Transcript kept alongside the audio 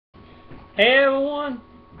Hey everyone,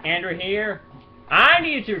 Andrew here. I'm the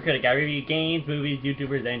YouTuber Critic. I review games, movies,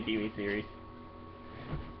 YouTubers, and TV series.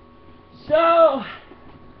 So,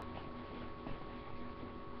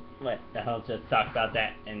 what the hell? Just talk about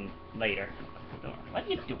that and later. Nora, what are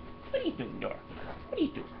you doing? What are you doing, Nora? What are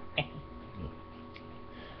you doing?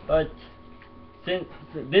 But since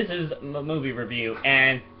this is a movie review,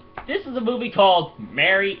 and this is a movie called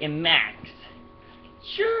Mary and Max.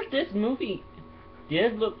 Sure, this movie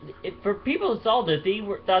did look, for people who saw this, they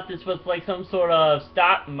thought this was like some sort of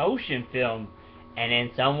stop motion film, and in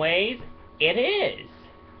some ways, it is.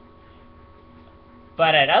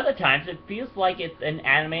 But at other times, it feels like it's an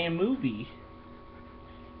animated movie.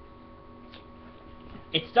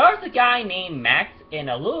 It stars a guy named Max and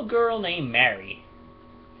a little girl named Mary.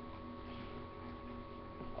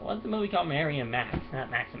 What's the movie called? Mary and Max, not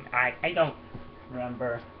Max and I don't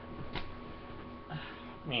remember.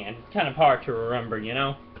 Man, it's kind of hard to remember, you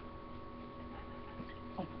know?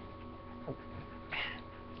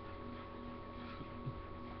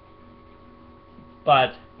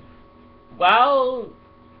 But while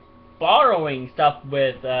borrowing stuff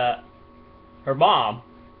with her mom,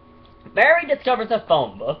 Mary discovers a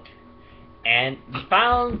phone book and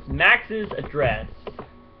finds Max's address.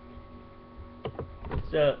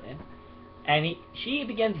 So, and she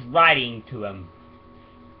begins writing to him.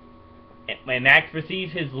 And when Max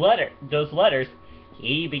receives those letters,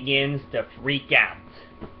 he begins to freak out.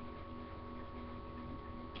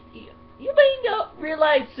 You may not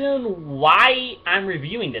realize soon why I'm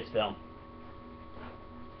reviewing this film.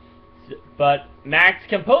 But Max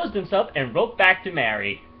composed himself and wrote back to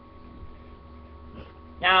Mary.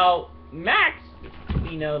 Now, Max,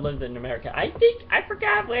 we know, lives in America. I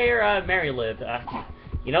forgot where Mary lived.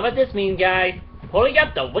 You know what this means, guys? Pulling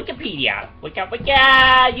up the Wikipedia. Wicca,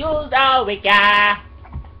 use the Wicca.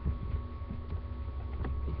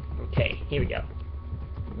 Okay, here we go.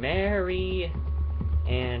 Mary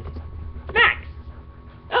and Max.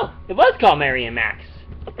 Oh, it was called Mary and Max.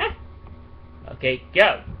 Huh. Okay,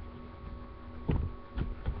 go.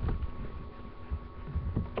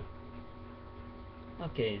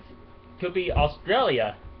 Okay, could be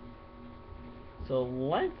Australia. So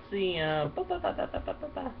let's see.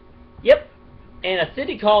 Yep, in a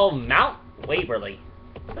city called Mount Waverly.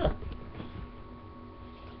 Huh.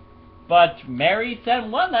 But Mary sent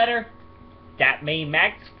one letter that made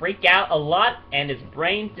Max freak out a lot and his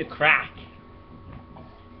brain to crack,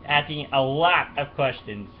 asking a lot of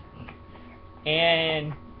questions.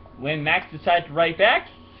 And when Max decided to write back,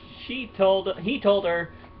 he told her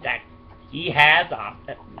that he has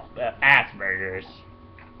Asperger's.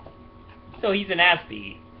 So he's an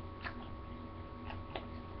Aspie.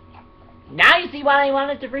 Now you see why I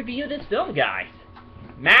wanted to review this film, guys.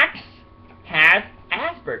 Max has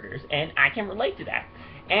Asperger's, and I can relate to that.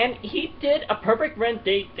 And he did a perfect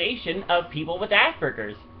rendition of people with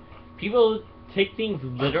Asperger's. People who take things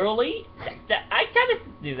literally. I kind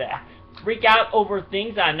of do that. Freak out over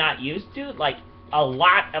things I'm not used to, like a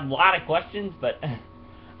lot of questions, but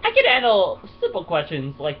I can handle simple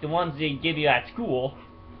questions like the ones they give you at school.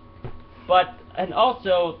 But, and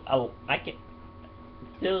also,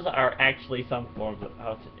 those are actually some forms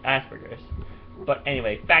of Asperger's. But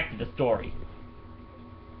anyway, back to the story.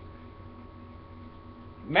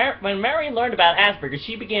 When Mary learned about Asperger's,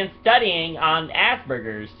 she began studying on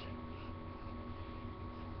Asperger's.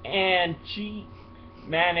 And she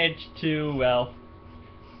managed to, well,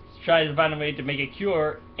 try to find a way to make a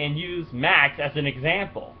cure and use Max as an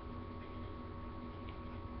example.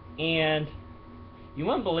 And you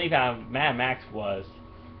wouldn't believe how mad Max was.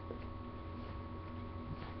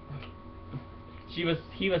 He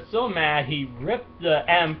was so mad he ripped the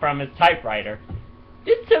M from his typewriter.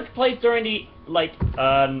 This took place during the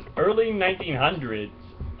early 1900s.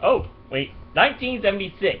 Oh, wait,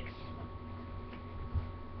 1976.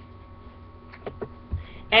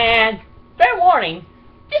 And fair warning,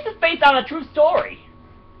 this is based on a true story.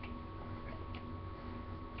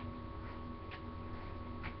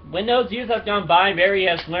 When those years have gone by, Mary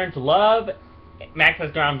has learned to love. Max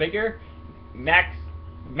has grown bigger.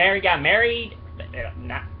 Mary got married.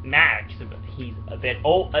 Not Max, but he's a bit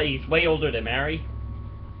old. He's way older than Mary.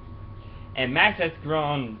 And Max has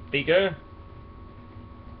grown bigger.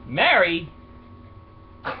 Mary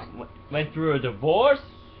went through a divorce.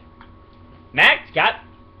 Max got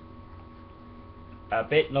a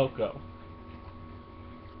bit loco.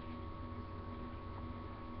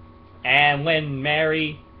 And when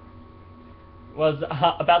Mary was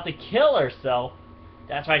about to kill herself,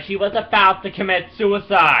 that's why she was about to commit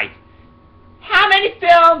suicide. How many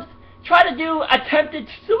films try to do attempted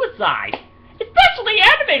suicide? Especially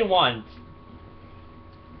animated ones.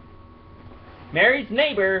 Mary's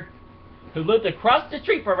neighbor, who lived across the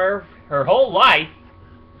street from her whole life,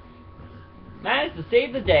 managed to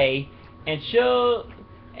save the day and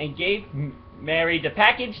gave Mary the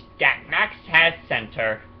package that Max had sent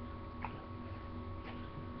her.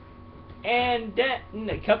 And then,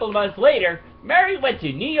 a couple of months later, Mary went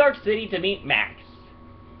to New York City to meet Max.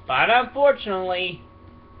 But unfortunately,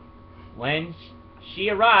 when she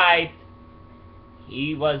arrived,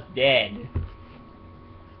 he was dead.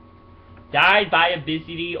 Died by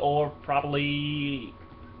obesity or probably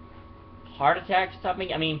heart attack or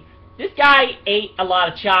something. I mean, this guy ate a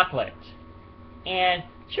lot of chocolate. And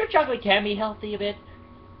sure, chocolate can be healthy a bit.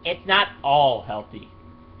 It's not all healthy.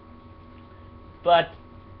 But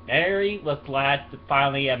Mary was glad to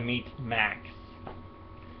finally meet Max,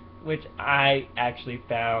 which I actually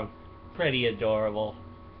found pretty adorable.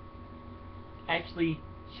 Actually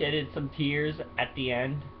shedded some tears at the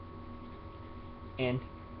end, and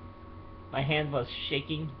my hand was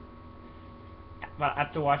shaking.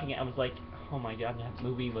 After watching it, I was like, oh my god, that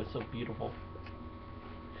movie was so beautiful.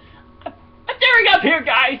 I'm tearing up here,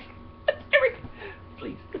 guys! I'm tearing...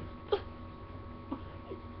 Please. I'm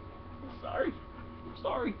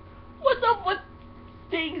sorry. What's up with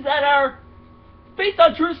things that are based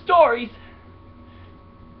on true stories?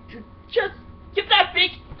 Just give that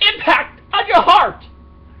big impact on your heart!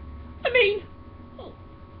 I mean...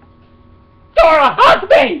 Dora, hug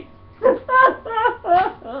me!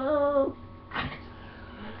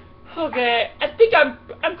 Okay, I think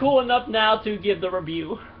I'm cool enough now to give the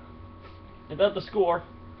review about the score.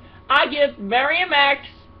 I give Mary and Max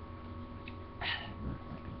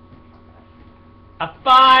a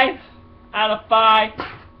 5 out of 5.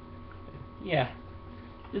 Yeah,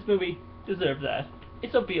 this movie deserves that.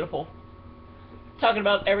 It's so beautiful. Talking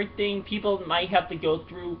about everything people might have to go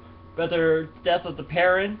through, whether death of the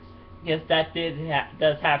parents, yes, that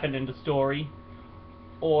does happen in the story,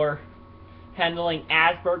 or handling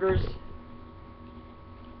Asperger's,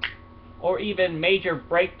 or even major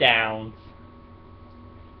breakdowns,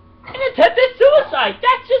 and attempted suicide.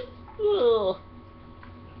 That's just, ugh.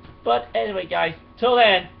 But anyway, guys, till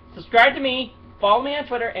then, subscribe to me, follow me on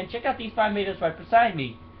Twitter, and check out these 5 videos right beside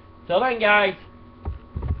me. Till then, guys,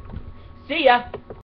 see ya.